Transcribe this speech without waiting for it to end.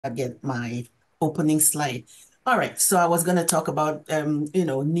get my opening slide. All right, so I was going to talk about,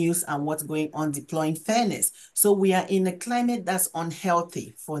 news and what's going on deploying fairness. So we are in a climate that's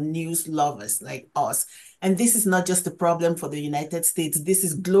unhealthy for news lovers like us. And this is not just a problem for the United States, this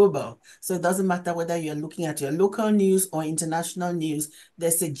is global. So it doesn't matter whether you're looking at your local news or international news,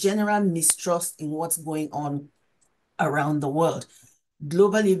 there's a general mistrust in what's going on around the world.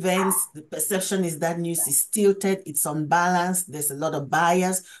 Global events, the perception is that news is stilted, it's unbalanced, there's a lot of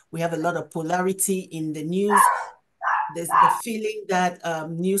bias, we have a lot of polarity in the news. There's the feeling that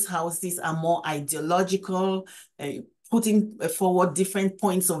news houses are more ideological, putting forward different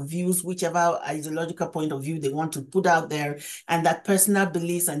points of views, whichever ideological point of view they want to put out there, and that personal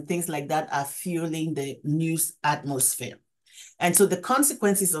beliefs and things like that are fueling the news atmosphere. And so the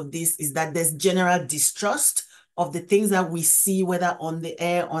consequences of this is that there's general distrust of the things that we see, whether on the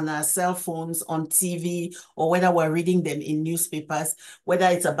air, on our cell phones, on TV, or whether we're reading them in newspapers, whether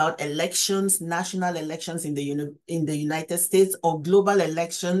it's about elections, national elections in the United States, or global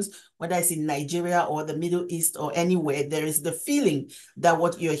elections, whether it's in Nigeria or the Middle East or anywhere, there is the feeling that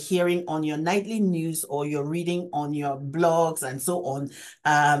what you're hearing on your nightly news or you're reading on your blogs and so on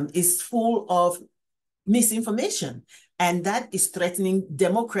is full of misinformation. And that is threatening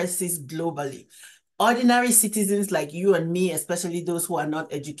democracies globally. Ordinary citizens like you and me, especially those who are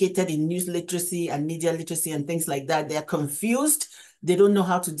not educated in news literacy and media literacy and things like that, they're confused. They don't know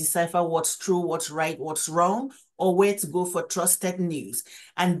how to decipher what's true, what's right, what's wrong, or where to go for trusted news.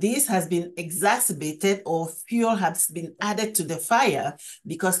 And this has been exacerbated, or fuel has been added to the fire,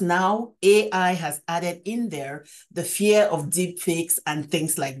 because now AI has added in there the fear of deepfakes and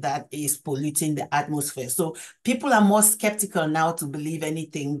things like that is polluting the atmosphere. So people are more skeptical now to believe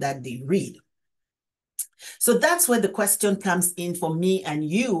anything that they read. So that's where the question comes in for me and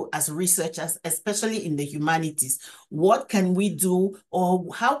you as researchers, especially in the humanities. What can we do, or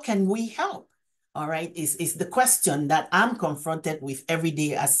how can we help? All right, is the question that I'm confronted with every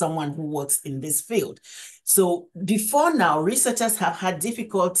day as someone who works in this field. So before now, researchers have had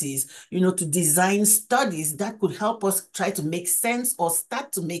difficulties, to design studies that could help us try to make sense or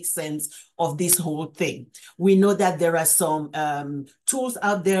start to make sense of this whole thing. We know that there are some tools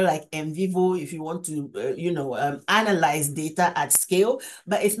out there like NVivo if you want to, analyze data at scale,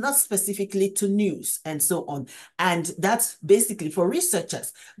 but it's not specifically to news and so on. And that's basically for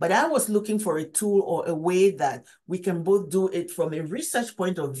researchers. But I was looking for a tool or a way that we can both do it from a research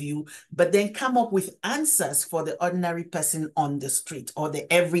point of view, but then come up with answers for the ordinary person on the street or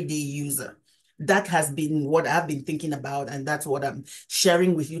the everyday user. That has been what I've been thinking about, and that's what I'm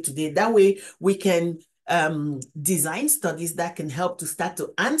sharing with you today. That way we can design studies that can help to start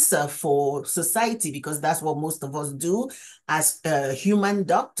to answer for society, because that's what most of us do as human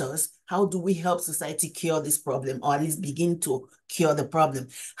doctors. How do we help society cure this problem, or at least begin to cure the problem?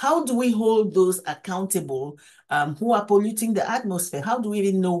 How do we hold those accountable who are polluting the atmosphere? How do we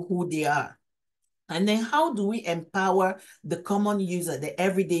even know who they are? And then how do we empower the common user, the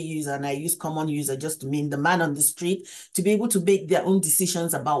everyday user, and I use common user just to mean the man on the street, to be able to make their own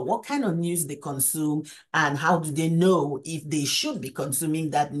decisions about what kind of news they consume and how do they know if they should be consuming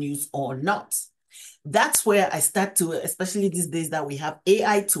that news or not. That's where I start to, especially these days that we have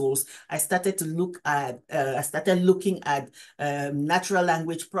AI tools, I started looking at natural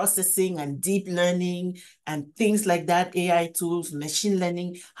language processing and deep learning and things like that, AI tools, machine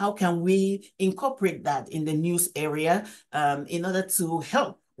learning. How can we incorporate that in the news area in order to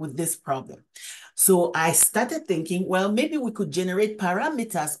help with this problem? So I started thinking, well, maybe we could generate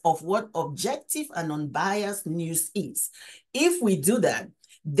parameters of what objective and unbiased news is. If we do that,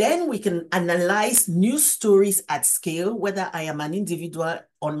 then we can analyze news stories at scale, whether I am an individual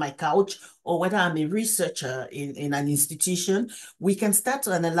on my couch or whether I'm a researcher in an institution. We can start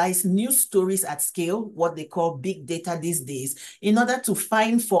to analyze news stories at scale, what they call big data these days, in order to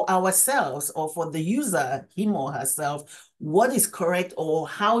find for ourselves or for the user, him or herself, what is correct, or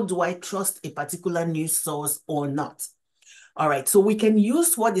how do I trust a particular news source or not. All right, so we can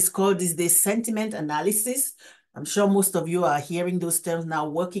use what is called these days sentiment analysis. I'm sure most of you are hearing those terms now,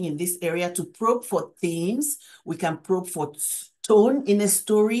 working in this area to probe for themes. We can probe for tone in a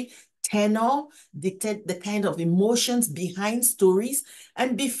story, tenor, detect the kind of emotions behind stories.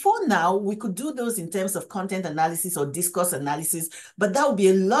 And before now, we could do those in terms of content analysis or discourse analysis, but that would be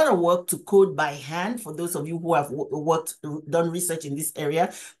a lot of work to code by hand. For those of you who have done research in this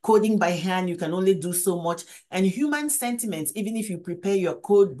area, coding by hand, you can only do so much. And human sentiments, even if you prepare your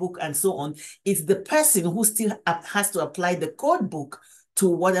code book and so on, it's the person who still has to apply the code book to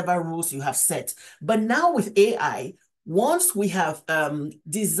whatever rules you have set. But now with AI, once we have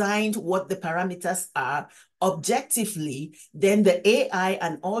designed what the parameters are, objectively, then the AI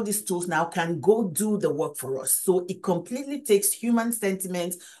and all these tools now can go do the work for us. So it completely takes human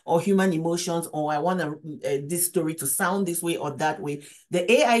sentiments or human emotions, or I want this story to sound this way or that way.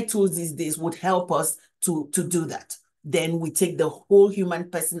 The AI tools these days would help us to do that. Then we take the whole human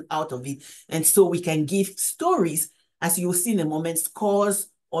person out of it. And so we can give stories, as you'll see in a moment, scores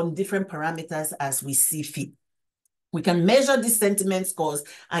on different parameters as we see fit. We can measure these sentiment scores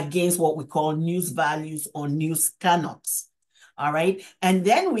against what we call news values or news canons. All right. And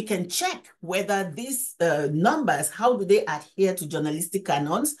then we can check whether these numbers, how do they adhere to journalistic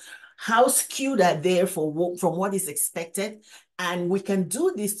canons? How skewed are they from what is expected? And we can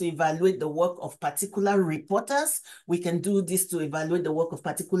do this to evaluate the work of particular reporters. We can do this to evaluate the work of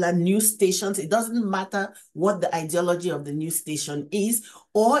particular news stations. It doesn't matter what the ideology of the news station is,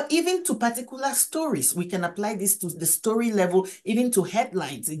 or even to particular stories. We can apply this to the story level, even to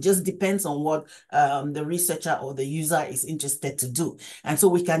headlines. It just depends on what the researcher or the user is interested to do. And so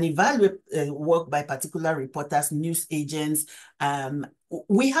we can evaluate work by particular reporters, news agents.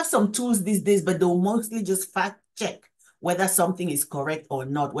 We have some tools these days, but they'll mostly just fact check whether something is correct or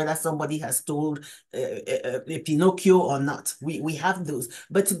not, whether somebody has told a Pinocchio or not. We have those.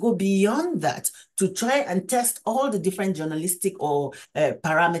 But to go beyond that, to try and test all the different journalistic or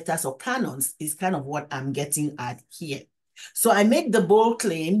parameters or canons is kind of what I'm getting at here. So I make the bold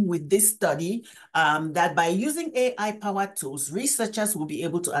claim with this study that by using AI-powered tools, researchers will be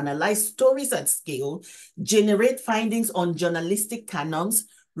able to analyze stories at scale, generate findings on journalistic canons,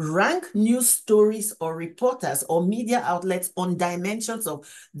 rank news stories or reporters or media outlets on dimensions of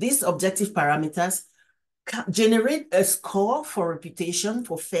these objective parameters, generate a score for reputation,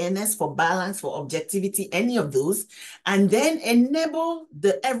 for fairness, for balance, for objectivity, any of those, and then enable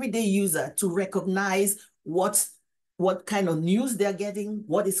the everyday user to recognize what kind of news they're getting,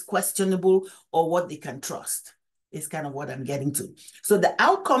 what is questionable, or what they can trust. Is kind of what I'm getting to. So the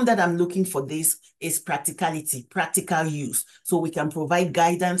outcome that I'm looking for this is practicality, practical use. So we can provide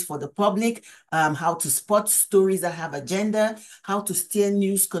guidance for the public, how to spot stories that have agenda, how to steer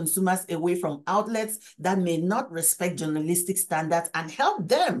news consumers away from outlets that may not respect journalistic standards, and help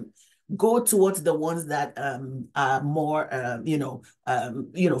them go towards the ones that are more,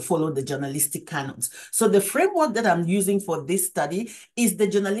 follow the journalistic canons. So the framework that I'm using for this study is the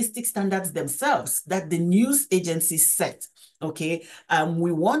journalistic standards themselves that the news agencies set. Okay,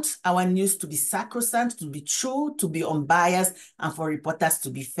 we want our news to be sacrosanct, to be true, to be unbiased, and for reporters to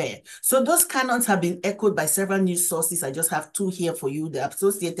be fair. So those canons have been echoed by several news sources. I just have two here for you. The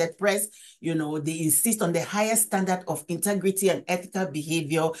Associated Press, they insist on the highest standard of integrity and ethical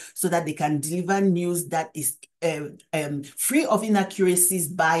behavior so that they can deliver news that is free of inaccuracies,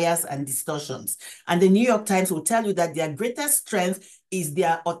 bias, and distortions. And the New York Times will tell you that their greatest strength is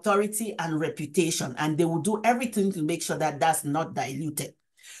their authority and reputation, and they will do everything to make sure that that's not diluted.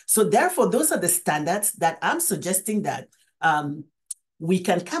 So therefore, those are the standards that I'm suggesting that we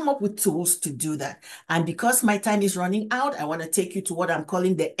can come up with tools to do that. And because my time is running out, I want to take you to what I'm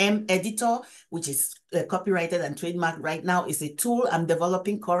calling the M editor, which is copyrighted and trademarked right now. It's a tool I'm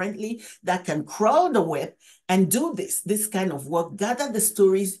developing currently that can crawl the web and do this kind of work, gather the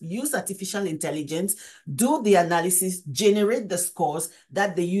stories, use artificial intelligence, do the analysis, generate the scores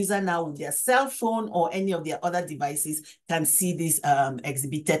that the user now with their cell phone or any of their other devices can see this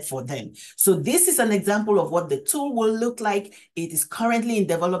exhibited for them. So this is an example of what the tool will look like. It is currently in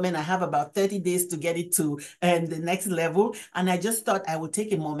development. I have about 30 days to get it to the next level. And I just thought I would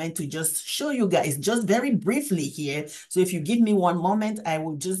take a moment to just show you guys just very briefly here. So if you give me one moment, I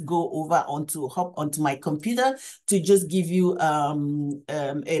will just go over hop onto my computer to just give you a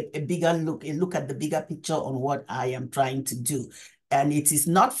bigger look at the bigger picture on what I am trying to do. And it is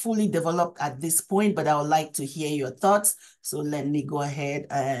not fully developed at this point, but I would like to hear your thoughts. So let me go ahead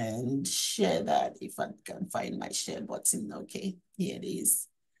and share that if I can find my share button. Okay, here it is.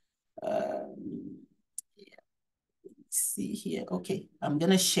 See here. Okay, I'm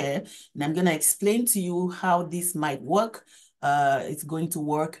going to share and I'm going to explain to you how this might work. It's going to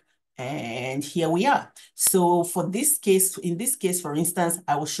work. And here we are. So for this case, in this case, for instance,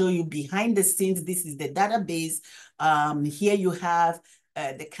 I will show you behind the scenes. This is the database. Here you have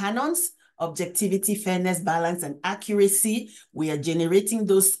the canons, objectivity, fairness, balance, and accuracy. We are generating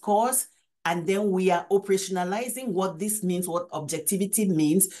those scores. And then we are operationalizing what this means, what objectivity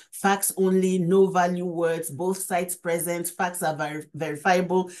means, facts only, no value words, both sides present, facts are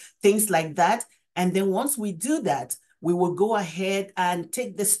verifiable, things like that. And then once we do that, we will go ahead and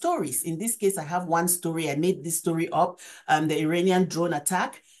take the stories. In this case, I have one story. I made this story up, the Iranian drone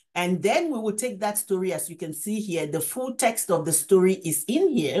attack. And then we will take that story, as you can see here, the full text of the story is in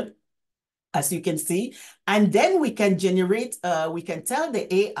here. as you can see. And then we can generate, we can tell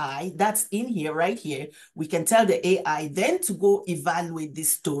the AI that's in here, right here, we can tell the AI then to go evaluate this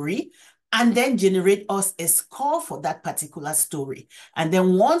story and then generate us a score for that particular story. And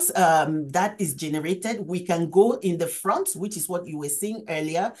then once that is generated, we can go in the front, which is what you were seeing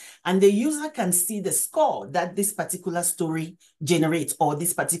earlier, and the user can see the score that this particular story generates, or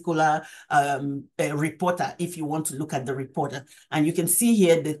this particular reporter, if you want to look at the reporter. And you can see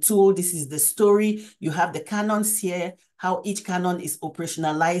here the tool, this is the story, you have the canons here, how each canon is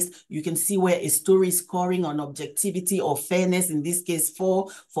operationalized. You can see where a story is scoring on objectivity or fairness, in this case 4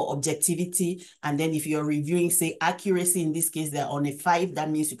 for objectivity. And then if you're reviewing, say, accuracy, in this case, they're on a 5.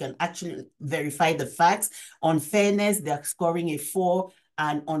 That means you can actually verify the facts. On fairness, they're scoring a 4.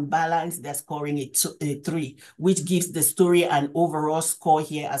 And on balance, they're scoring a 3, which gives the story an overall score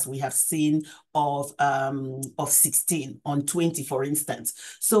here, as we have seen, of 16 on 20, for instance.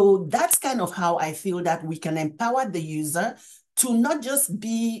 So that's kind of how I feel that we can empower the user to not just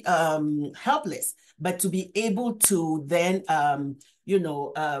be helpless, but to be able to then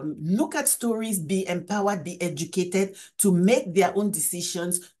look at stories, be empowered, be educated to make their own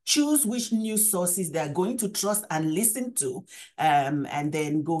decisions, choose which news sources they're going to trust and listen to, and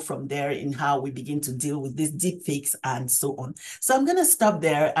then go from there in how we begin to deal with these deepfakes and so on. So I'm going to stop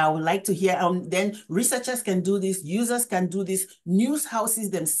there. I would like to hear, then researchers can do this, users can do this, news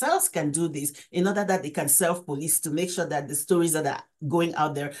houses themselves can do this in order that they can self-police to make sure that the stories that are going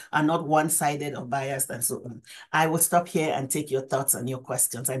out there are not one-sided or biased and so on. I will stop here and take your thoughts and your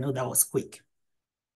questions. I know that was quick.